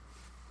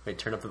Wait,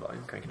 turn up the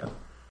volume. Crank it up.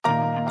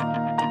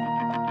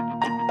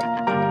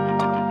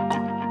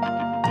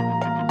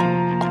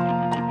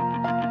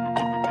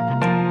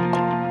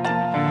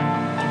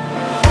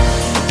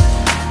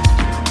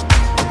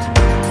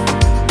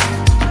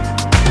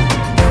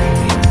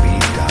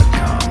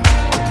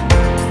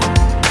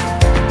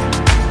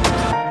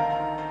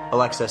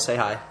 Alexa, say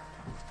hi.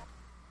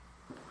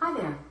 Hi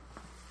there.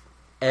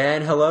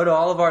 And hello to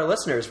all of our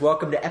listeners.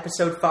 Welcome to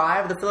episode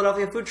 5 of the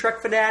Philadelphia Food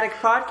Truck Fanatic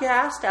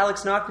podcast.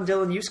 Alex Nock and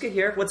Dylan Yuska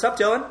here. What's up,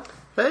 Dylan?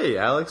 Hey,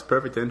 Alex.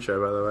 Perfect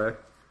intro, by the way.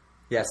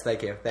 Yes,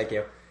 thank you. Thank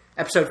you.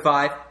 Episode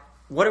 5.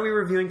 What are we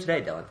reviewing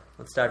today, Dylan?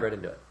 Let's dive right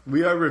into it.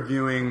 We are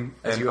reviewing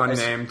an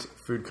unnamed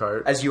food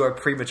cart. As you are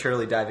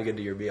prematurely diving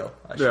into your meal.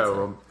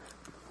 Well,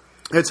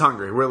 it's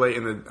hungry. We're late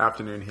in the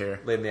afternoon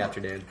here. Late in the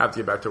afternoon. Have to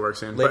get back to work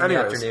soon. Late but in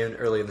anyways, the afternoon,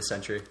 early in the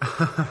century.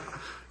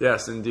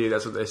 Yes, indeed.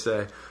 That's what they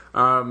say.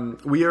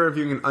 We are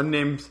reviewing an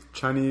unnamed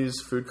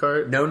Chinese food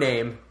cart. No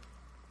name.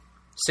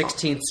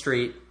 16th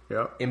Street.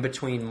 Yep. In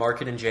between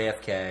Market and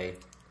JFK.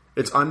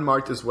 It's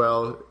unmarked as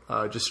well.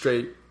 Just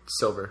straight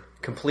silver.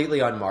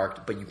 Completely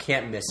unmarked, but you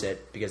can't miss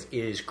it because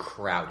it is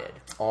crowded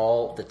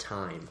all the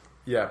time.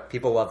 Yeah.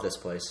 People love this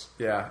place.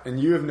 Yeah. And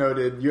you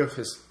have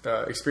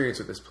experience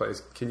with this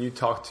place. Can you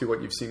talk to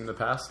what you've seen in the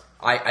past?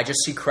 I just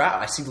see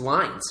crowd. I see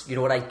lines. You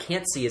know, what I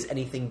can't see is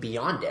anything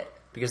beyond it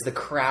because the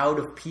crowd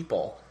of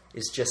people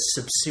is just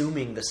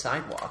subsuming the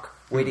sidewalk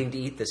waiting to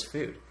eat this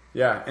food.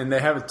 Yeah, and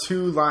they have a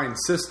 2-line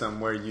system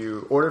where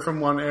you order from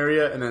one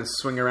area and then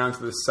swing around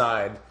to the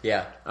side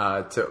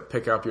to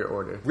pick up your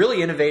order.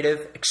 Really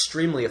innovative,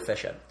 extremely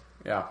efficient.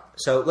 Yeah.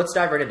 So let's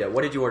dive right into it.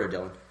 What did you order,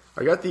 Dylan?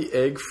 I got the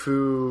egg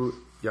foo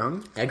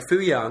young. Egg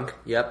foo young.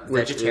 Yep,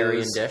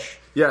 vegetarian dish.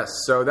 Yes,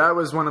 so that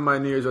was one of my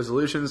New Year's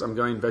resolutions. I'm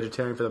going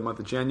vegetarian for the month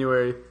of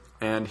January,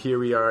 and here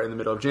we are in the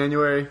middle of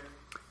January.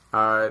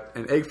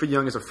 An egg foo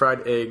young is a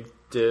fried egg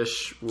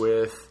dish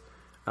with,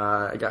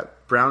 I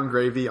got brown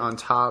gravy on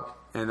top,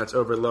 and that's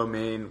over lo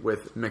mein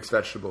with mixed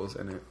vegetables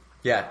in it.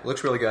 Yeah, it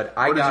looks really good.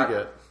 What did you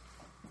get?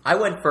 I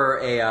went for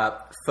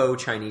a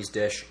faux Chinese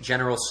dish,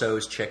 General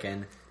Tso's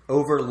chicken,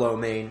 over lo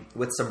mein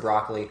with some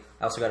broccoli.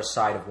 I also got a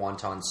side of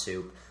wonton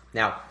soup.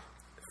 Now,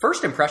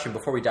 first impression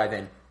before we dive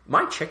in,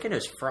 my chicken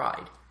is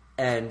fried,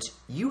 and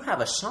you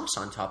have a sauce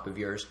on top of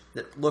yours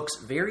that looks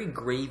very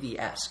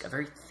gravy-esque, a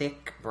very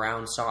thick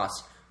brown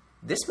sauce.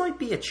 This might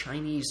be a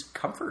Chinese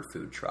comfort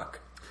food truck.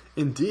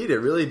 Indeed, it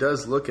really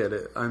does look at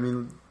it. I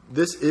mean,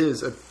 this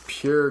is a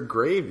pure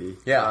gravy.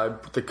 Yeah.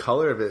 The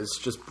color of it is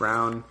just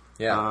brown.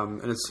 Yeah.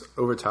 And it's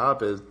over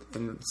top. And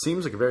it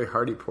seems like a very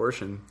hearty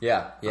portion.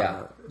 Yeah.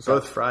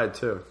 Both fried,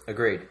 too.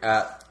 Agreed.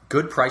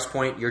 Good price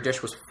point. Your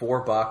dish was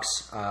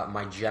 $4.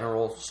 My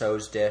General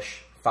Tso's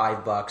dish,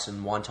 $5,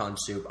 and wonton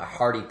soup, a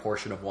hearty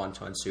portion of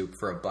wonton soup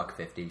for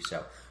 $1.50.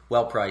 So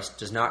well priced.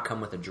 Does not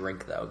come with a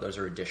drink though. Those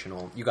are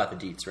additional. You got the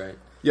deets, right?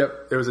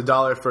 Yep. It was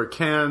 $1 for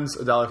cans,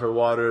 $1 for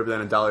water,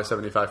 then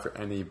 $1.75 for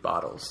any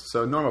bottles.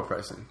 So normal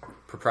pricing.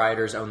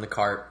 Proprietors own the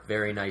cart.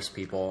 Very nice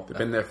people. They've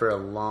been there for a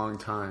long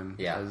time.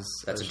 Yeah,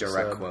 that's a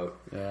direct quote.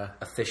 Yeah.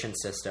 Efficient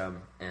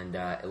system, and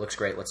it looks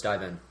great. Let's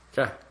dive in.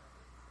 Okay.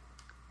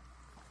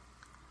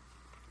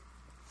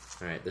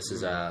 All right, this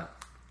is a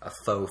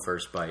faux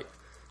first bite,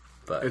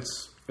 but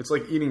it's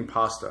like eating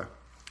pasta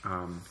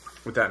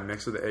with that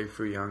mix of the egg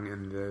foo young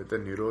and the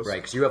noodles. Right,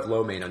 because you have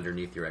lo mein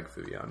underneath your egg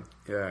foo young.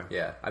 Yeah.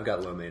 Yeah, I've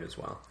got lo mein as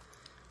well.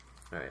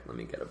 All right, let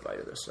me get a bite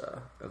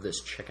of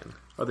this chicken.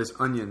 Oh, there's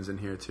onions in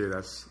here too.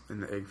 That's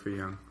in the egg foo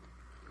young.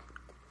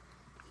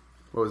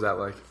 What was that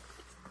like?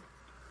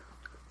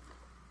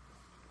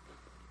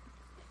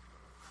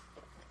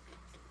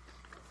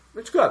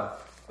 It's good.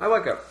 I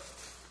like it.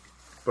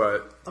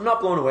 But I'm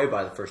not blown away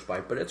by the first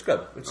bite, but it's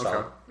good. It's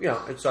solid. You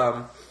know,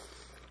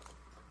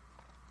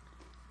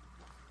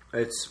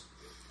 it's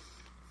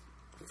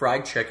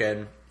fried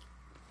chicken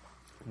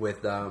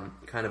with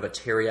kind of a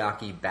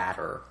teriyaki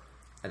batter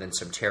and then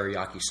some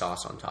teriyaki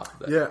sauce on top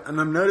of it. Yeah,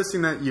 and I'm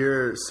noticing that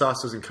your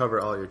sauce doesn't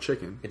cover all your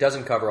chicken. It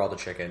doesn't cover all the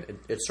chicken.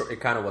 It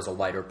kind of was a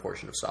lighter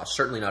portion of sauce.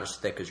 Certainly not as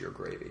thick as your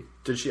gravy.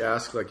 Did she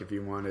ask like if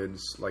you wanted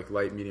like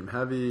light, medium,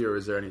 heavy, or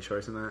is there any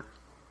choice in that?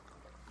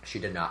 She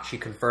did not. She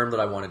confirmed that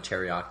I wanted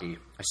teriyaki.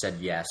 I said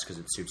yes because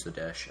it suits the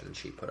dish, and then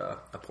she put a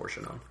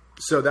portion on.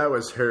 So that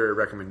was her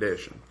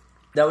recommendation.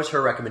 That was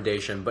her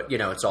recommendation, but, you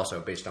know, it's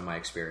also based on my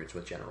experience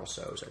with General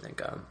Tso's, I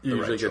think. You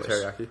usually get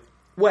teriyaki?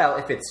 Well,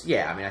 if it's,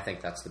 I mean, I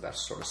think that's the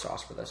best sort of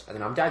sauce for this. And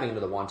then I'm diving into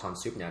the wonton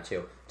soup now,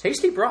 too.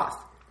 Tasty broth.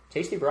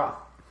 Has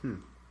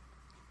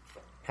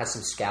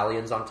some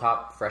scallions on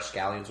top, fresh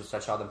scallions, which I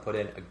saw them put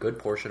in. A good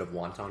portion of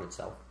wonton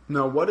itself.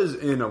 No, what is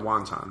in a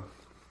wonton?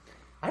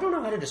 I don't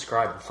know how to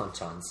describe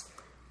wontons.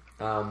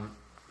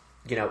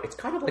 You know, it's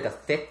kind of like a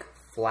thick,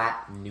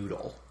 flat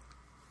noodle.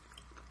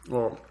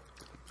 Well,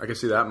 I can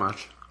see that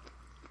much.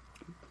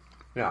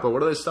 Yeah. But what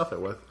do they stuff it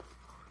with?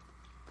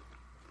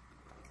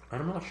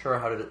 I'm not sure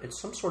how to...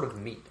 It's some sort of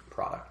meat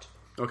product.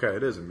 Okay,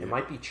 it is a meat. It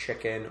might be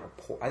chicken or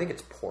pork. I think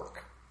it's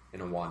pork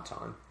in a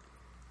wonton.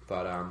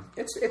 But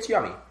it's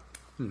yummy.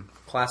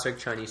 Classic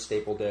Chinese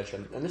staple dish.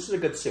 And this is a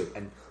good soup.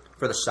 And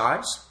for the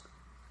size,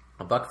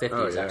 $1.50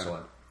 Oh, is yeah.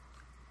 excellent.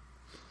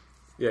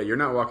 Yeah, you're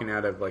not walking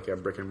out of like a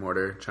brick and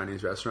mortar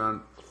Chinese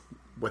restaurant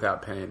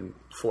without paying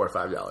 $4 or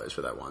 $5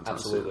 for that wonton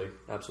Absolutely. soup.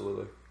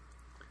 Absolutely.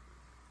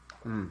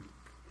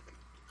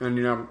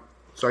 And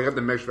so I got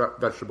the mixed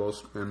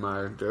vegetables in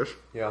my dish.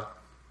 Yeah.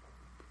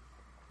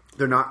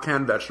 They're not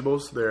canned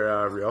vegetables;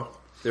 they're real.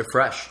 They're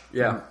fresh.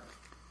 Yeah.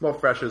 Well,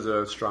 fresh is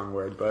a strong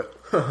word, but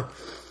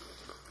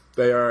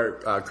they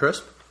are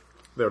crisp.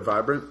 They're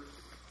vibrant.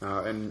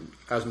 And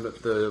as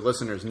the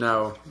listeners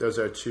know, those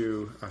are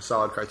two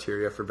solid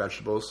criteria for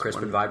vegetables.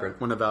 Crisp and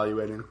vibrant. When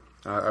evaluating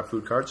our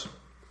food carts.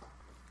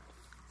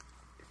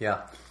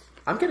 Yeah.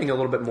 I'm getting a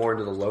little bit more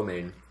into the lo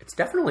mein. It's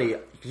definitely,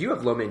 you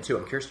have lo mein too.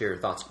 I'm curious to hear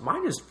your thoughts.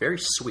 Mine is very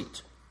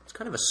sweet. It's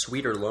kind of a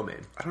sweeter lo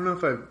mein. I don't know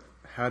if I've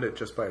had it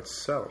just by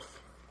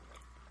itself,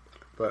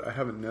 but I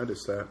haven't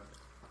noticed that.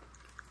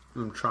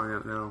 I'm trying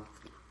it now.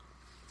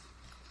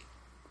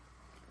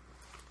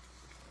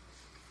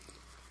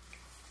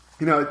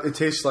 It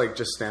tastes like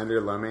just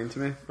standard lo mein to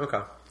me.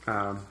 Okay.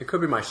 It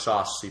could be my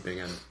sauce seeping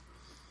in.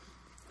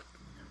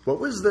 What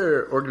was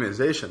their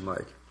organization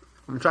like?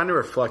 I'm trying to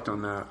reflect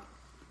on that.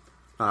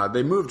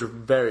 They moved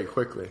very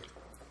quickly.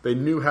 They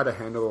knew how to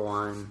handle the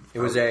line. It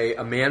was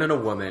a man and a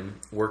woman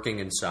working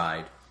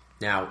inside.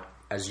 Now,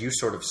 as you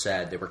sort of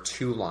said, there were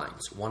two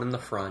lines, one in the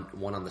front,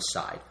 one on the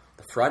side.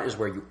 The front is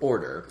where you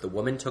order. The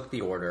woman took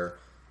the order,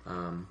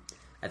 and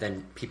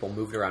then people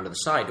moved around to the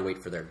side to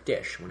wait for their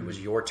dish. When it was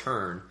your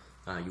turn,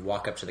 you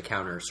walk up to the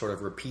counter, sort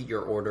of repeat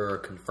your order or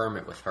confirm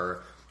it with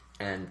her,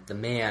 and the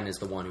man is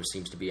the one who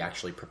seems to be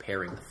actually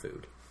preparing the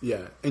food.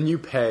 Yeah, and you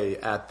pay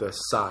at the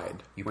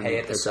side. You pay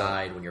at the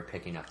side when you're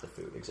picking up the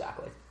food,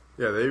 exactly.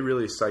 Yeah, they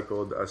really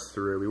cycled us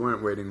through. We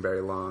weren't waiting very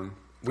long.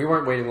 We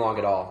weren't waiting long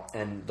at all,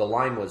 and the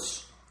line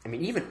was,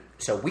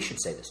 so we should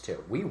say this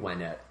too. We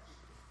went at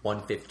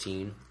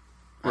 1:15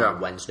 on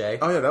Wednesday.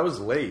 Oh, yeah, that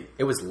was late.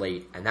 It was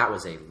late, and that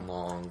was a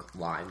long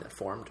line that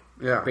formed.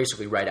 Yeah.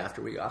 Basically right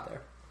after we got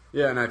there.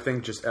 Yeah, and I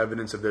think just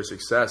evidence of their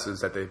success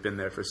is that they've been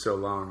there for so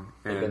long.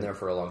 They've been there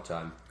for a long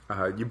time.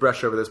 You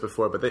brushed over this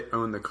before, but they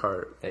own the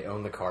cart. They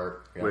own the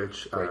cart, yeah,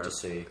 Which great to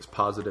see. It's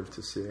positive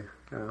to see.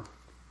 Yeah.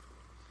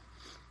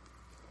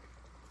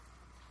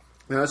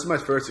 Now, this is my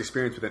first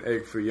experience with an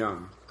egg foo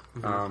young.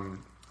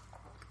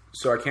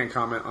 So I can't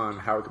comment on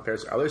how it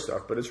compares to other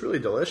stuff, but it's really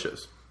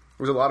delicious.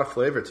 There's a lot of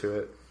flavor to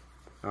it.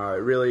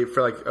 Really,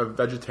 for like a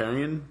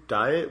vegetarian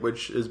diet,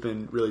 which has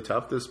been really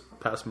tough this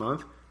past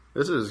month,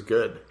 this is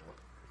good.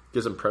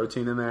 Get some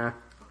protein in there.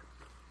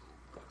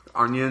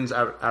 Onions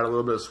add a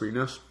little bit of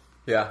sweetness.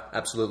 Yeah,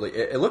 absolutely.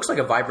 It looks like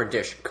a vibrant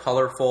dish,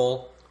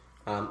 colorful.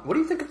 What do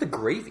you think of the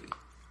gravy?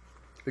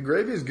 The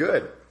gravy is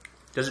good.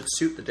 Does it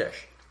suit the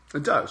dish?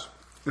 It does.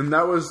 And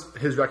that was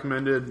his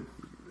recommended,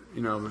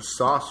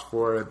 sauce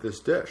for this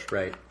dish.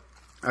 Right.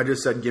 I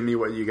just said, give me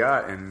what you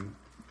got. And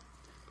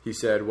he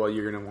said, well,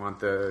 you're going to want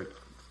the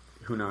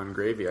Hunan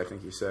gravy, I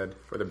think he said,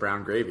 or the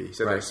brown gravy. He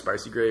said there's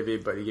spicy gravy,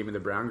 but he gave me the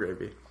brown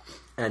gravy.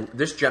 And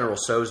this General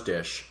Tso's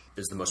dish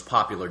is the most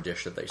popular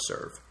dish that they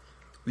serve.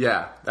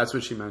 Yeah, that's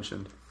what she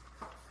mentioned.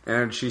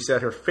 And she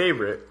said her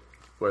favorite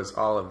was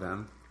all of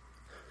them.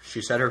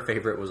 She said her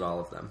favorite was all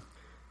of them.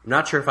 I'm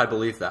not sure if I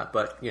believe that,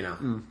 but,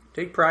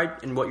 take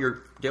pride in what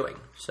you're doing.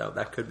 So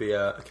that could be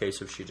a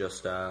case of she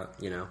just, the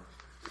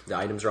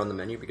items are on the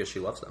menu because she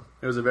loves them.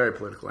 It was a very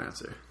political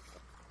answer.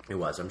 It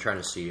was. I'm trying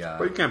to see...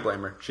 But you can't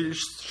blame her. She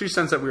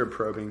sensed that we were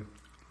probing.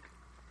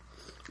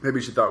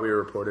 Maybe she thought we were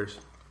reporters.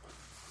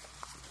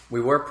 We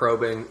were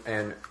probing,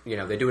 and,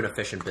 they do an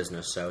efficient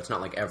business, so it's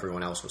not like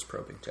everyone else was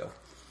probing, too.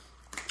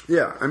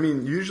 Yeah,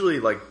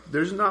 usually,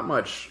 there's not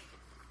much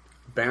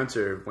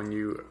banter when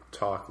you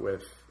talk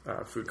with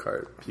food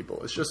cart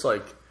people. It's just,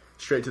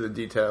 straight to the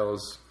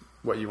details,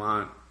 what you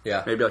want.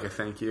 Yeah. Maybe, a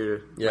thank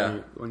you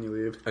when you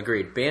leave.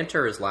 Agreed.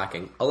 Banter is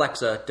lacking.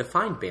 Alexa,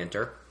 define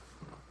banter.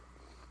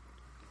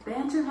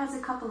 Banter has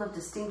a couple of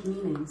distinct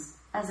meanings.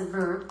 As a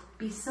verb,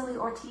 be silly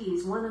or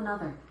tease one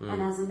another.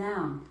 And as a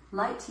noun,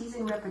 light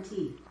teasing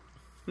repartee.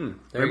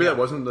 Maybe that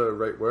wasn't the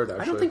right word,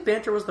 actually. I don't think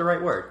banter was the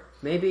right word.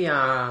 Maybe,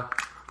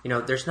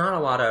 there's not a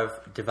lot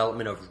of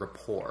development of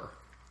rapport.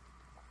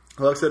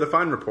 Alexa,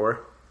 define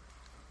rapport.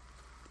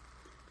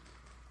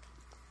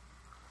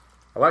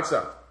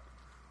 Alexa,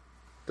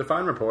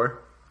 define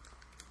rapport.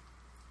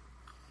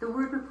 The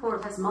word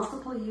rapport has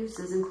multiple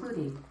uses,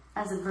 including,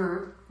 as a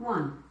verb,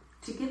 1.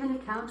 To give an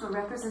account or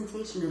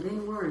representation of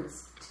in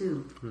words.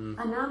 2.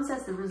 Announce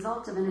as the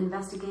result of an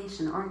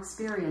investigation or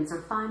experience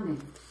or finding.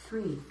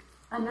 3.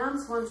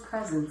 Announce one's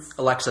presence.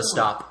 Alexa, 4.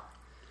 stop.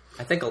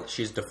 I think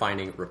she's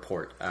defining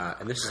report.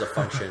 And this is a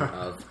function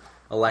of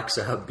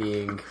Alexa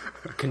being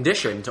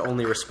conditioned to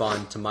only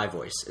respond to my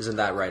voice. Isn't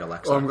that right,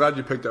 Alexa? Well, I'm glad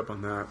you picked up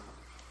on that.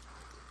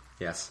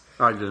 Yes.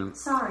 I didn't.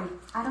 Sorry,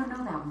 I don't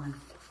know that one.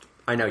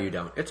 I know you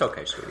don't. It's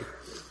okay, sweetie.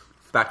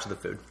 Back to the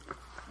food.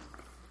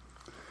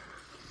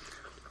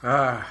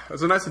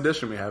 It's a nice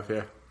addition we have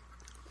here.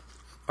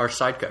 Our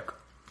sidekick.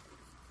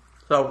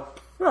 So,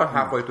 we're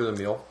halfway through the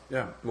meal.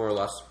 Yeah. More or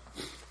less.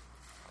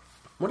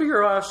 What are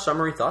your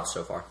summary thoughts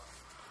so far?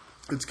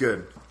 It's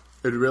good.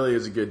 It really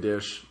is a good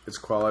dish. It's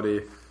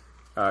quality.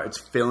 It's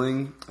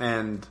filling,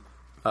 and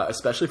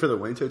especially for the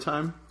winter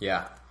time,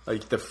 Yeah.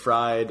 like the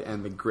fried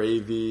and the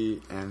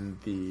gravy and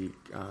the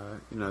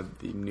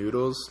the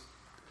noodles.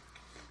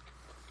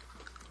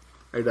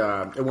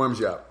 It warms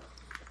you up.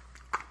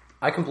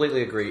 I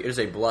completely agree. It is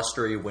a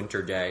blustery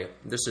winter day.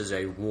 This is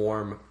a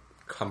warm,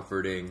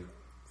 comforting,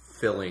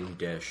 filling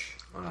dish.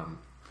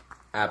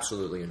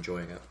 Absolutely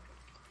enjoying it.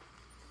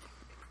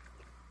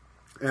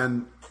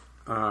 And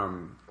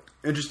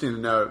interesting to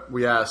note,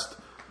 we asked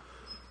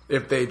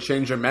if they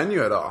change their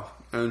menu at all,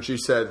 and she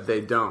said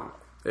they don't.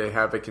 They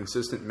have a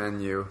consistent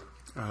menu,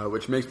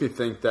 which makes me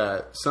think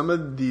that some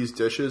of these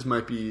dishes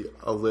might be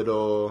a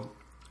little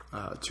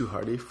too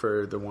hearty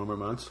for the warmer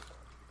months.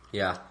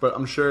 Yeah. But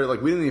I'm sure,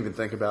 like, we didn't even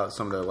think about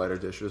some of the lighter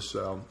dishes,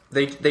 so...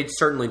 They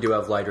certainly do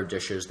have lighter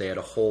dishes. They had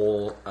a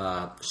whole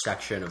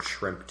section of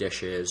shrimp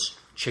dishes.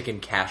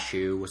 Chicken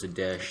cashew was a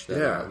dish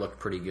that looked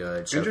pretty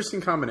good. So, Interesting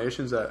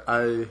combinations that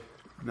I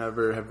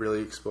never have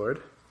really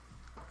explored.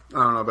 I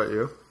don't know about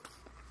you.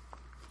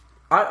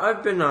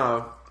 I've been,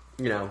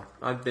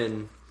 I've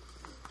been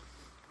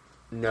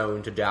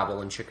known to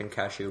dabble in chicken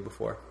cashew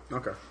before.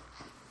 Okay.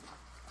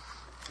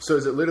 So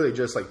is it literally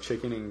just like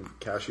chicken and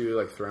cashew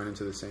like thrown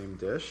into the same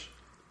dish?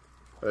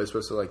 Are they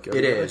supposed to like go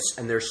It together? is,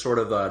 and there's sort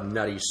of a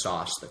nutty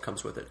sauce that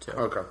comes with it too.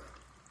 Okay.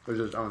 There's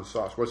its own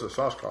sauce. What's the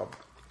sauce called?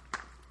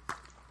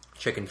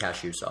 Chicken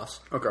cashew sauce.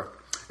 Okay.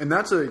 And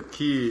that's a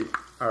key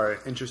or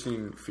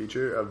interesting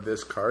feature of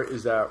this cart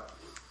is that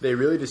they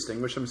really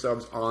distinguish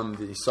themselves on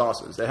the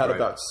sauces. They had Right.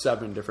 about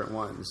 7 different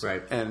ones.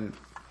 Right. And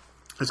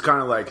it's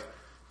kind of like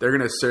they're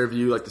going to serve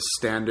you like the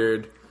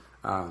standard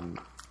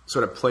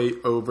sort of plate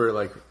over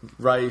like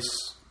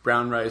rice,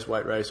 brown rice,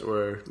 white rice,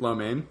 or lo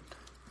mein.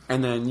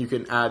 And then you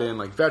can add in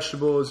like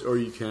vegetables, or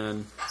you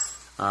can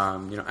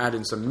add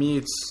in some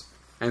meats.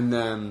 And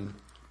then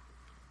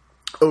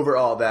over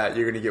all that,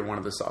 you're going to get one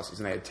of the sauces.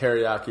 And they had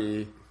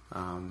teriyaki,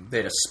 They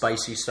had a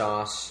spicy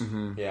sauce.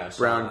 Yeah, I saw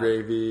brown that.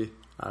 gravy,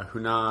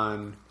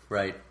 Hunan,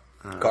 Right.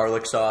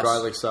 Garlic sauce.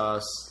 garlic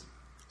sauce.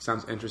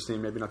 Sounds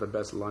interesting. Maybe not the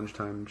best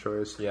lunchtime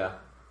choice. Yeah.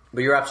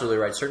 But you're absolutely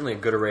right. Certainly a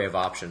good array of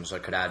options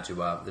that could add to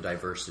the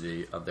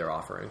diversity of their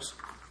offerings.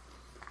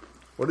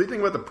 What do you think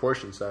about the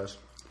portion size?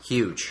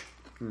 Huge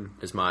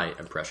is my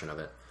impression of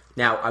it.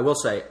 Now, I will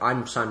say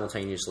I'm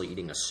simultaneously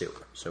eating a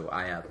soup, so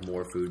I have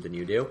more food than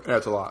you do. Yeah,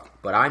 it's a lot.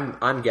 But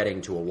I'm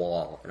getting to a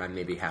wall, and I'm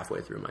maybe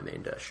halfway through my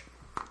main dish.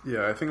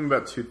 Yeah, I think I'm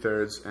about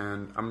 2/3,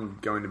 and I'm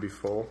going to be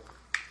full.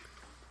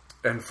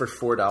 And for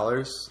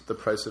 $4, the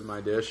price of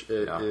my dish,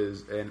 it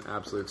is an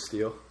absolute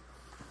steal.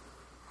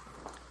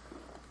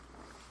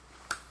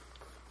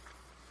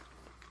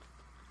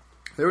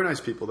 They were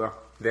nice people, though.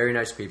 Very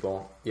nice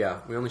people. Yeah,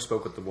 we only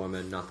spoke with the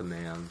woman, not the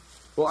man.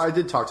 Well, I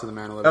did talk to the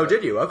man a little Oh,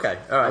 bit. did you? Okay.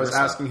 All right. I was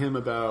asking him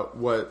about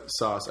what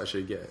sauce I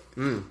should get.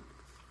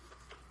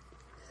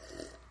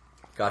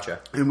 Gotcha.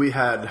 And we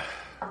had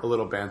a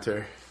little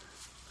banter.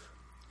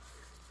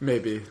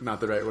 Maybe not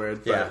the right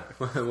word. Yeah,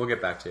 we'll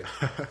get back to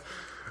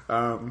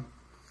you.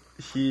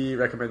 He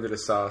recommended a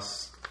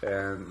sauce,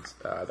 and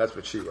that's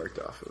what she worked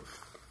off of.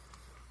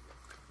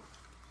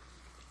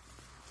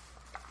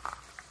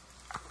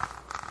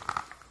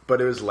 But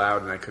it was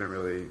loud, and I didn't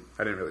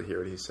really hear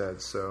what he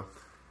said. So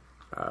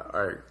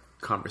our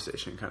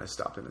conversation kind of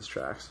stopped in its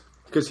tracks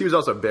because he was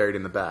also buried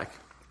in the back.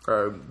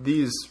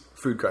 These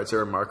food carts are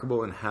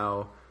remarkable in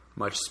how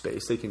much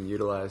space they can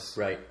utilize.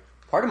 Right.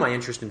 Part of my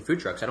interest in food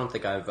trucks, I don't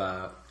think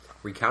I've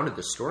recounted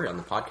this story on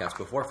the podcast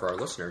before for our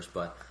listeners,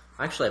 but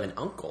I actually have an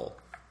uncle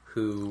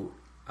who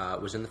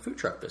was in the food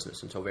truck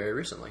business until very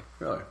recently.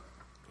 Really?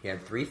 He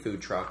had 3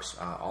 food trucks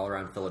all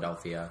around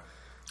Philadelphia.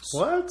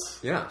 What?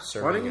 Yeah, Why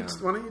serving.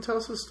 don't you tell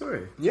us the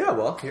story? Yeah,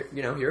 well,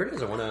 here it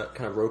is. I want to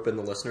kind of rope in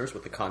the listeners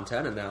with the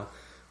content, and now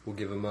we'll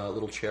give them a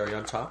little cherry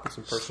on top with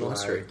some personal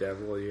history.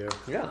 Devil, you.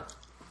 Yeah.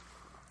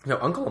 No,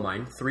 uncle of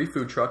mine, 3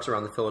 food trucks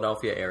around the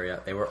Philadelphia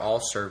area. They were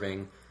all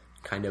serving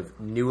kind of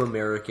new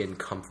American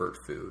comfort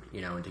food,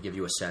 and to give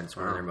you a sense,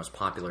 one of their most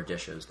popular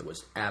dishes that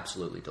was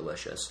absolutely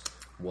delicious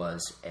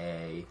was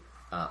a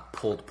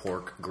pulled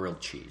pork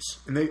grilled cheese.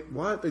 And they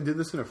did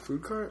this in a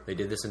food cart? They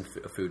did this in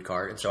a food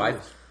cart, and so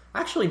I've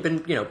actually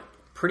been,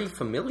 pretty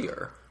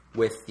familiar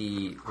with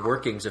the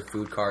workings of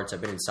food carts. I've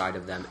been inside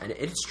of them, and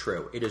it's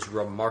true. It is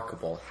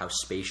remarkable how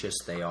spacious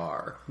they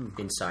are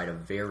inside a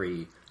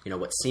very,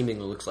 what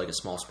seemingly looks like a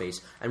small space.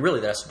 And really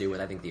that has to do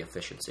with, I think, the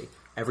efficiency.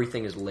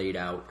 Everything is laid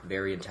out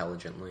very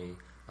intelligently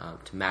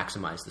to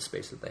maximize the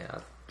space that they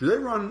have. Do they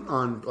run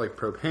on like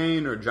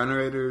propane or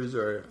generators,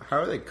 or how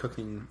are they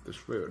cooking this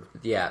food?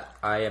 Yeah,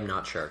 I am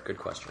not sure. Good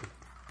question.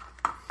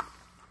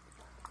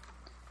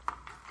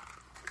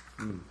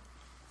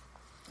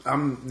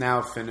 I'm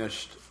now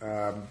finished,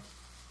 and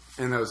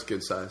that was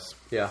good size.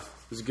 Yeah.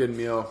 It was a good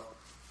meal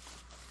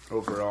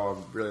overall.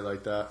 I really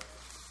like that.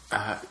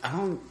 I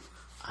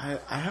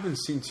haven't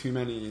seen too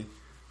many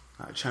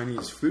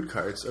Chinese food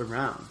carts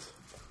around.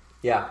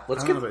 Yeah,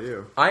 let's I get. don't know about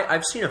you.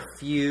 I've seen a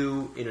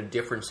few in a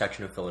different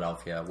section of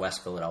Philadelphia,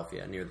 West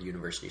Philadelphia, near the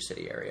University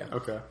City area.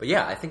 Okay. But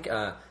yeah, I think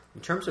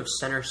in terms of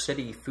center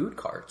city food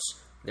carts,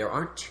 there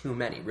aren't too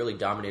many, really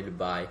dominated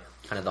by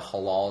kind of the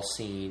halal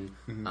scene,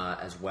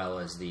 as well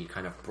as the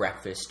kind of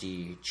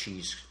breakfasty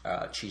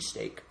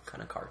cheesesteak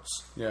kind of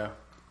carts. Yeah.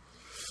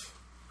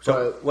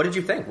 So, what did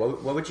you think?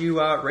 What would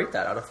you rate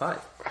that out of 5?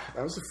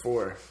 That was a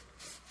 4.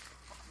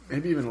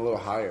 Maybe even a little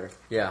higher.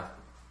 Yeah.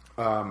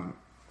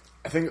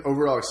 I think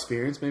overall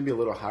experience maybe a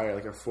little higher,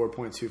 like a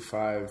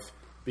 4.25,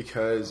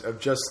 because of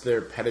just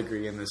their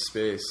pedigree in this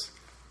space.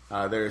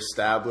 They're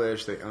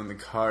established, they own the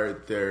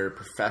cart, they're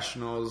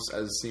professionals,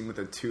 as seen with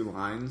the 2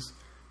 lines,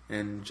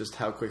 and just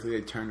how quickly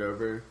they turned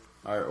over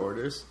our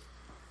orders.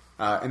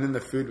 And then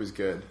the food was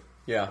good.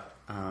 Yeah.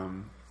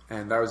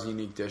 And that was a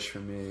unique dish for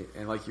me.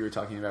 And like you were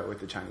talking about with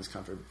the Chinese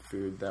comfort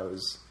food, that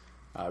was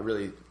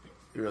really,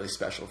 really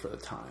special for the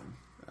time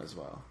as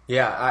well.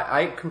 Yeah,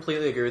 I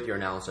completely agree with your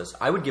analysis.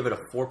 I would give it a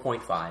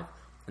 4.5,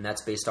 and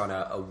that's based on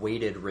a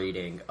weighted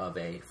rating of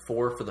a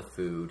 4 for the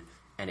food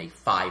and a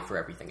 5 for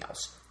everything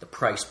else. The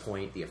price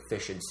point, the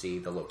efficiency,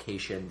 the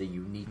location, the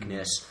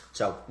uniqueness.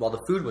 So while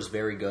the food was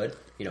very good,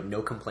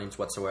 no complaints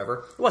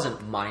whatsoever, it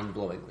wasn't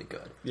mind-blowingly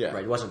good. Yeah.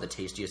 Right? It wasn't the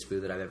tastiest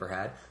food that I've ever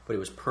had, but it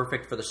was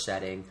perfect for the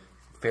setting,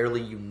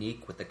 fairly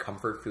unique with the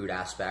comfort food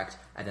aspect,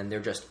 and then they're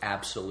just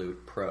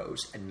absolute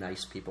pros and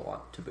nice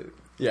people to boot.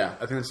 Yeah,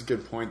 I think that's a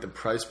good point. The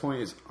price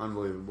point is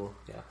unbelievable.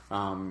 Yeah.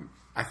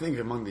 I think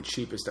among the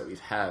cheapest that we've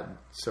had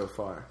so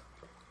far.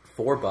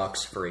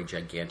 $4 for a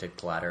gigantic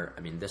platter. I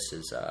mean, this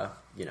is,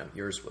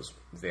 yours was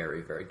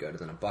very, very good. And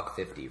then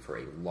 $1.50 for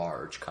a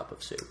large cup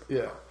of soup.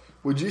 Yeah.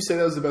 Would you say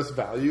that was the best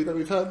value that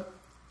we've had?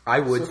 I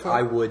would so far?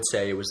 I would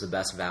say it was the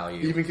best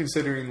value. Even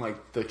considering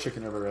like the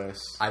chicken over rice.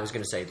 I was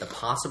going to say the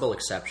possible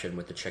exception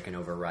with the chicken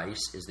over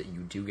rice is that you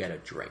do get a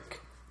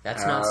drink.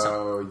 That's not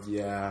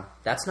yeah.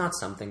 That's not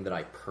something that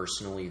I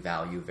personally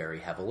value very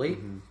heavily,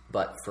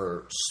 but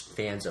for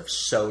fans of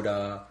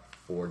soda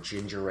or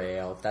ginger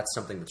ale, if that's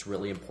something that's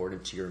really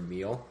important to your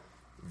meal,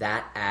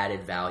 that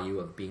added value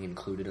of being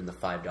included in the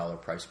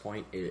 $5 price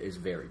point is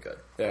very good.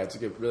 Yeah, it's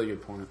a really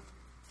good point.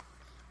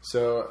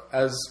 So,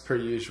 as per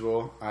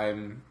usual,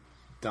 I'm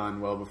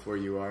done well before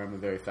you are. I'm a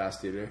very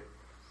fast eater.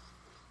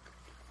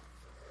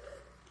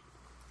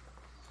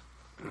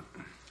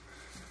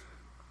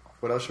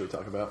 What else should we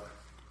talk about?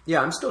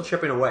 Yeah, I'm still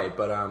chipping away,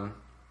 but I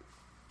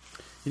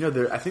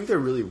think they're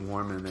really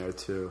warm in there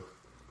too.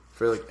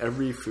 For like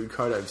every food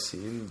cart I've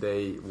seen,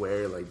 they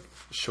wear like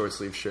short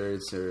sleeve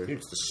shirts or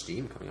it's the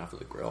steam coming off of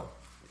the grill.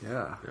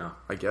 yeah, Yeah.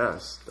 I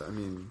guess. I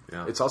mean,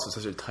 Yeah. it's also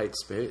such a tight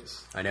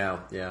space. I know,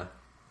 yeah.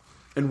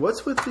 And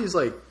what's with these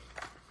like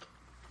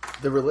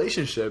the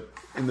relationship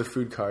in the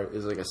food cart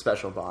is like a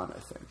special bond, I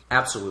think.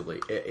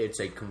 Absolutely. It's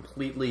a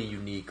completely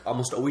unique,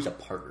 almost always a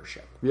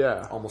partnership.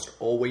 Yeah. Almost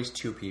always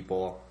two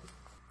people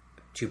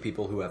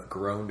who have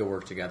grown to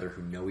work together,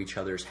 who know each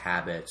other's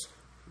habits.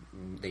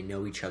 They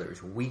know each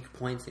other's weak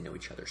points. They know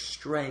each other's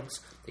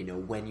strengths. They know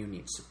when you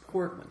need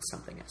support, when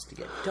something has to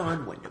get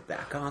done, when to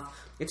back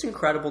off. It's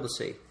incredible to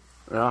see.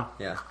 Yeah.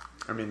 Yeah.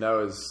 I mean, that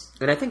was...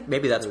 And I think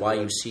maybe that's why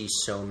you see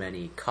so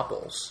many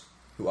couples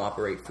who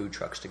operate food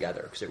trucks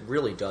together, because it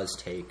really does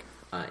take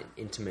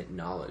intimate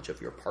knowledge of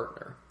your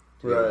partner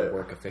to be able to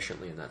work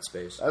efficiently in that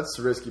space. That's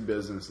risky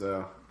business,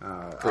 though,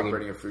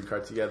 operating a food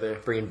cart together.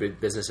 Bringing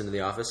business into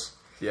the office.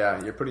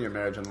 Yeah, you're putting your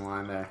marriage on the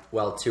line there.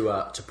 Well,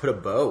 to put a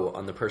bow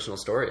on the personal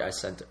story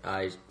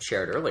I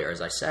shared earlier, as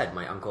I said,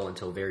 my uncle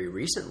until very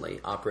recently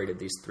operated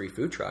these 3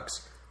 food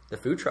trucks. The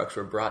food trucks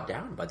were brought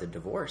down by the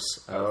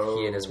divorce of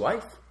he and his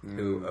wife,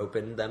 who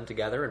opened them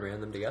together and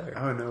ran them together.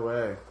 Oh, no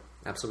way.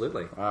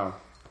 Absolutely. Wow.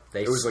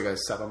 It was like a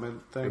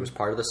settlement thing? It was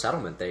part of the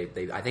settlement.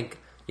 They I think,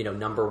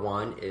 number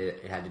one,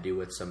 it had to do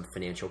with some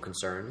financial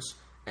concerns.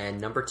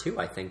 And number 2,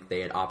 I think they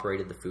had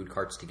operated the food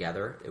carts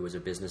together. It was a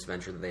business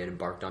venture that they had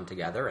embarked on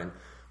together. And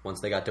once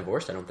they got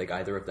divorced, I don't think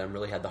either of them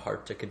really had the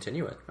heart to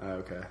continue it.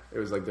 Okay. It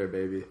was like their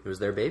baby. It was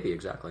their baby,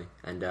 exactly.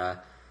 And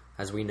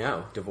as we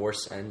know,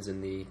 divorce ends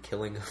in the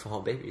killing of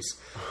all babies.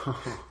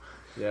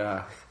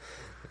 Yeah.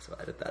 So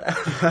I edit that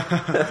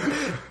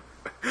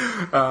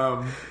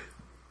out.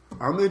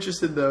 I'm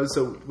interested, though.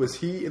 So was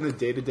he in the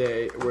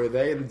day-to-day... Were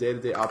they in the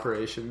day-to-day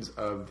operations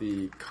of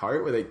the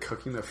cart? Were they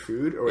cooking the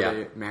food? Or were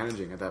they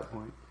managing at that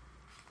point?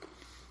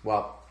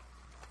 Well,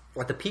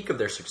 at the peak of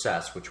their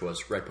success, which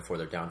was right before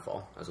their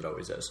downfall, as it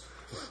always is,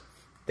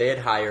 they had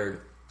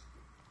hired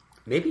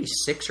maybe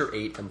 6 or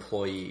 8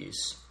 employees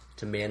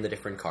to man the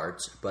different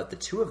carts, but the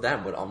 2 of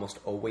them would almost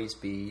always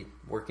be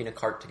working a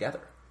cart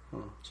together.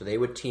 So they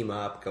would team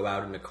up, go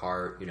out in a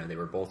cart. They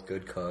were both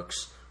good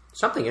cooks.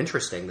 Something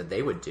interesting that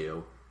they would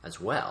do as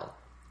well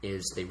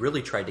is they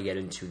really tried to get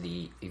into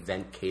the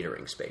event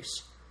catering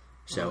space.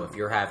 So if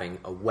you're having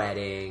a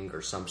wedding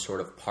or some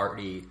sort of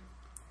party,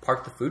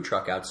 park the food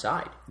truck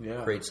outside.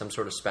 Yeah. Create some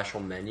sort of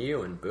special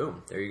menu, and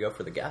boom, there you go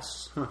for the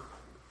guests.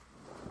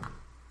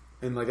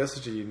 And like that's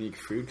such a unique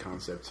food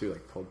concept too,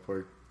 like pulled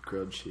pork,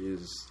 grilled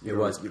cheese. You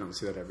don't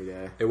see that every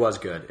day. It was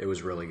good. It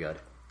was really good.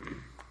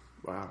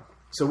 Wow.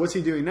 So what's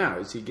he doing now?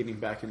 Is he getting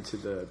back into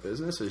the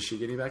business? Is she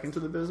getting back into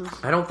the business?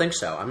 I don't think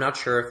so. I'm not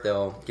sure if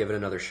they'll give it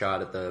another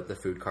shot at the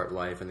food cart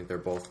life. I think they're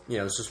both,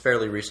 this is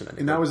fairly recent. I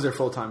think And that was their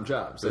full-time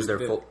job. it was their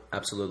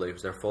absolutely, it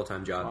was their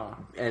full-time job. Wow.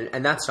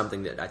 And that's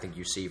something that I think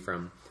you see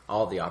from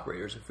all the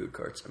operators of food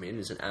carts. I mean, it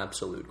is an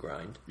absolute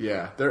grind.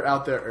 Yeah, they're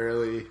out there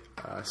early,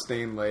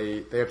 staying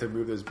late. They have to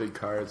move those big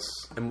carts.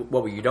 And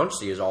what you don't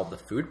see is all the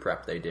food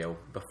prep they do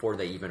before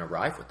they even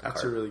arrive with the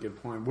That's cart. a really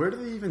good point. Where do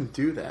they even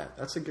do that?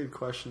 That's a good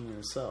question in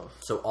itself.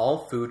 So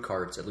all food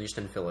carts, at least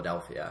in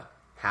Philadelphia,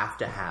 have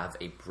to have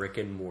a brick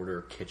and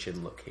mortar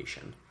kitchen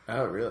location.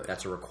 Oh, really?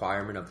 That's a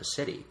requirement of the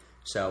city.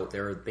 So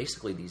there are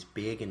basically these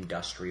big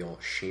industrial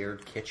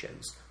shared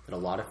kitchens that a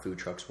lot of food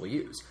trucks will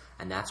use.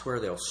 And that's where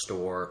they'll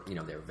store,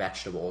 their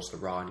vegetables, the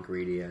raw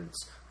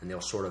ingredients, and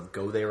they'll sort of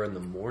go there in the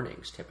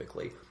mornings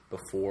typically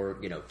before,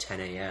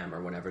 10 a.m.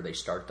 or whenever they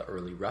start the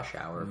early rush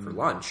hour for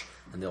lunch,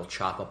 and they'll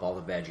chop up all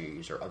the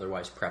veggies or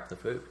otherwise prep the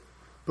food.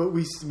 But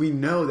we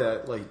know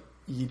that like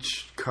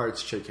each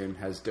cart's chicken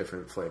has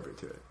different flavor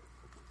to it.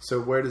 So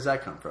where does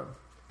that come from?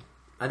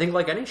 I think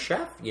like any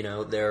chef,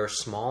 there are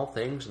small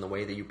things in the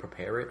way that you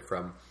prepare it,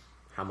 from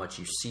how much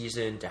you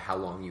season to how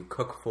long you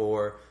cook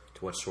for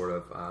to what sort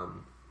of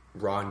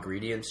raw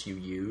ingredients you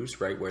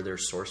use, right, where they're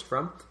sourced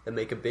from, that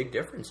make a big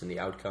difference in the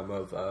outcome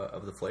of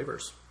the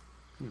flavors.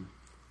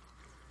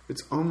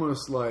 It's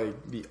almost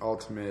like the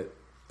ultimate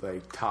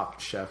like Top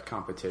Chef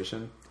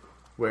competition,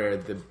 where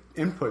the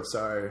inputs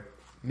are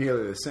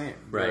nearly the same,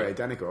 Right. they're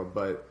identical,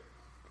 but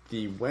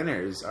the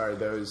winners are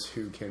those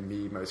who can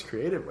be most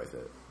creative with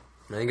it.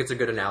 And I think it's a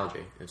good analogy.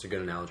 And it's a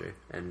good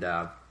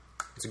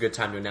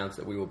time to announce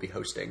that we will be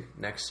hosting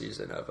next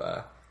season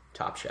of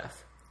Top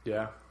Chef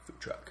Yeah. Food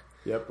Truck.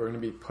 Yep, we're going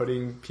to be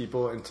putting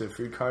people into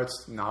food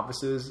carts,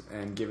 novices,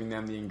 and giving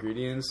them the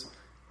ingredients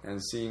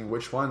and seeing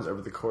which ones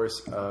over the course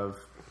of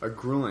a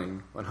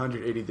grueling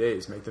 180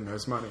 days make the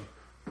most money.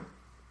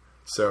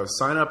 So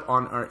sign up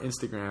on our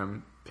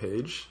Instagram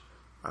page.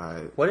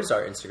 What is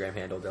our Instagram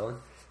handle, Dylan?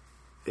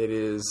 It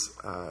is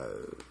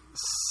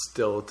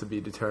still to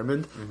be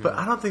determined, but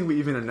I don't think we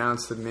even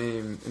announced the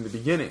name in the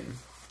beginning.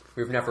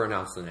 We've never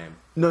announced the name.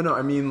 No,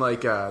 I mean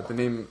like the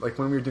name, like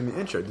when we were doing the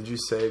intro, did you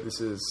say this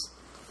is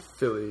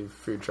Philly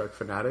Food Truck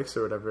Fanatics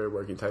or whatever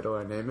working title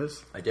our name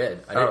is? I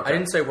did. Okay. I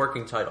didn't say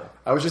working title.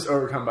 I was just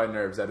overcome by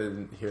nerves. I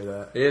didn't hear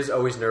that. It is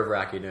always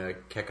nerve-wracking to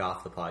kick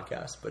off the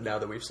podcast, but now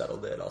that we've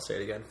settled it, I'll say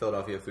it again.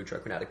 Philadelphia Food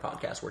Truck Fanatic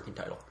Podcast, working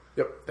title.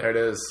 Yep, there it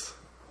is.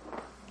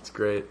 It's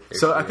great.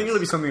 So I think it'll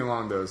be something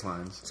along those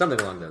lines.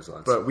 Something along those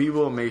lines. But we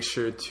will make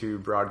sure to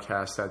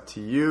broadcast that to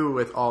you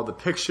with all the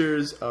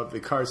pictures of the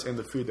carts and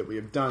the food that we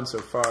have done so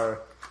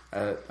far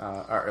at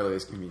our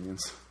earliest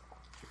convenience.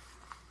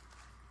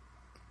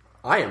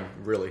 I am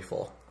really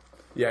full.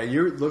 Yeah,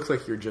 you look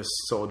like you're just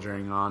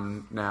soldiering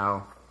on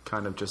now,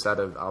 kind of just out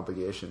of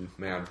obligation.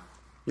 Man,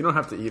 You don't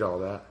have to eat all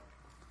that.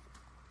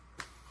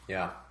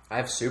 yeah. I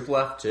have soup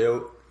left,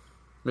 too.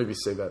 Maybe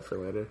save that for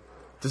later.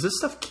 Does this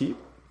stuff keep?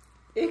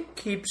 It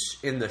keeps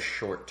in the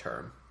short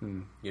term.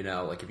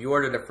 Like if you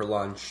ordered it for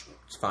lunch,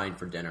 it's fine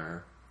for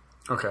dinner.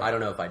 Okay. I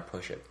don't know if I'd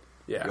push it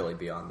Yeah. really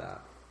beyond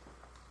that.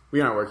 We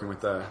aren't working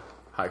with the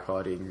high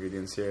quality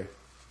ingredients here.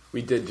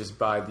 We did just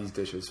buy these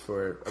dishes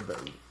for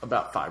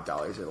about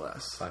 $5 or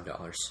less.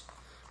 $5.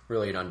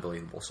 Really an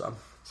unbelievable sum.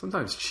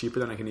 Sometimes cheaper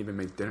than I can even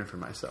make dinner for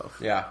myself.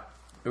 Yeah,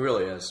 it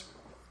really is.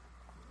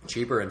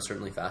 Cheaper and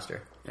certainly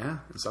faster. Yeah,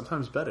 and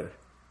sometimes better.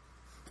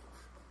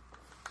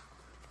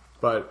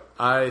 But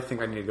I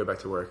think I need to go back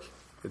to work.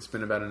 It's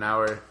been about an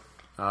hour.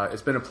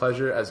 It's been a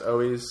pleasure, as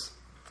always.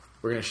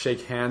 We're going to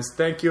shake hands.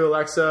 Thank you,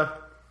 Alexa.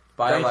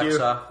 Bye, Thank you.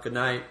 Alexa. Good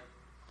night.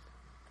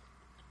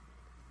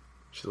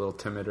 She's a little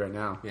timid right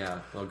now. Yeah,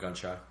 a little gun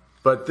shy.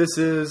 But this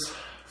is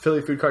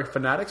Philly Food Cart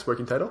Fanatics,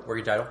 working title.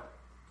 Working title.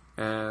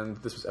 And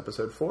this was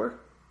episode 4.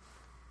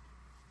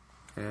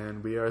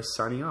 And we are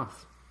signing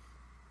off.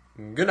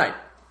 Good night.